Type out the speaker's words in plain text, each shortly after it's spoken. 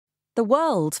The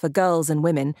world for girls and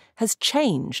women has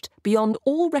changed beyond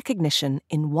all recognition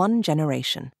in one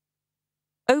generation.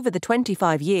 Over the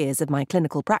 25 years of my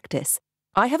clinical practice,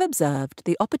 I have observed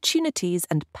the opportunities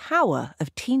and power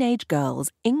of teenage girls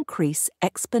increase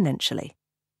exponentially.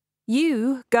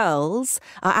 You, girls,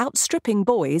 are outstripping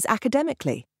boys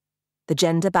academically. The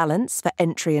gender balance for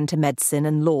entry into medicine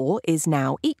and law is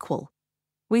now equal.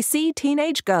 We see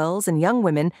teenage girls and young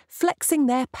women flexing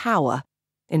their power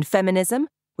in feminism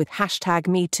with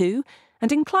 #MeToo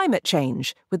and in climate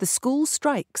change with the school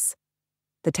strikes.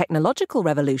 The technological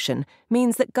revolution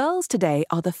means that girls today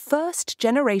are the first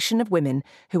generation of women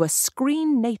who are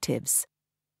screen natives.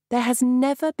 There has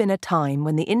never been a time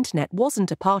when the internet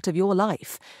wasn't a part of your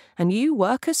life and you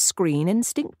work a screen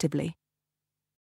instinctively.